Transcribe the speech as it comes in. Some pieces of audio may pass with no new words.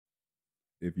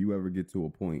if you ever get to a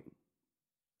point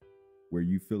where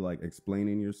you feel like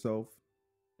explaining yourself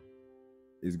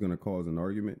is going to cause an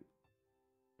argument,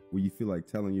 where you feel like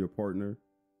telling your partner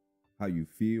how you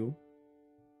feel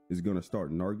is going to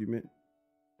start an argument,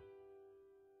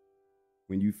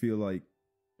 when you feel like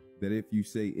that if you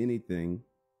say anything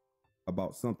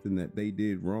about something that they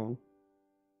did wrong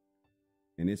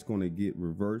and it's going to get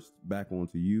reversed back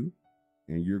onto you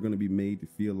and you're going to be made to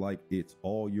feel like it's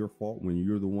all your fault when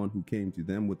you're the one who came to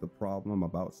them with a problem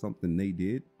about something they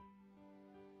did,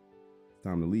 it's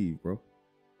time to leave, bro.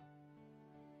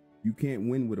 You can't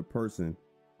win with a person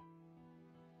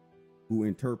who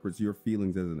interprets your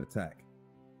feelings as an attack.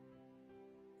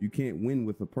 You can't win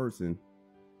with a person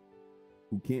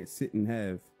who can't sit and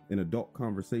have an adult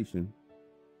conversation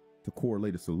to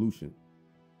correlate a solution.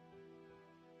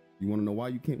 You want to know why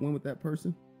you can't win with that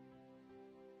person?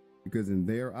 Because in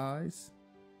their eyes,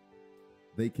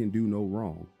 they can do no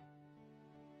wrong.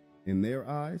 In their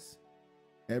eyes,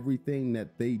 everything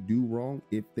that they do wrong,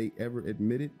 if they ever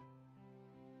admit it,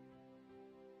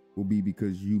 will be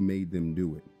because you made them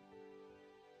do it.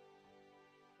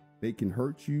 They can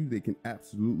hurt you. They can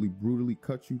absolutely brutally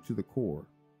cut you to the core.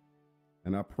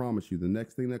 And I promise you, the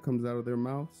next thing that comes out of their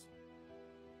mouths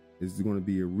is going to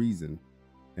be a reason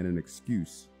and an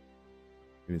excuse.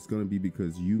 And it's going to be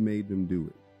because you made them do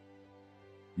it.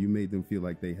 You made them feel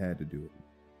like they had to do it.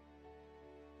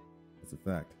 That's a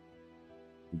fact.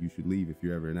 You should leave if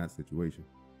you're ever in that situation,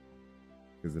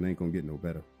 because it ain't going to get no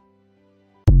better.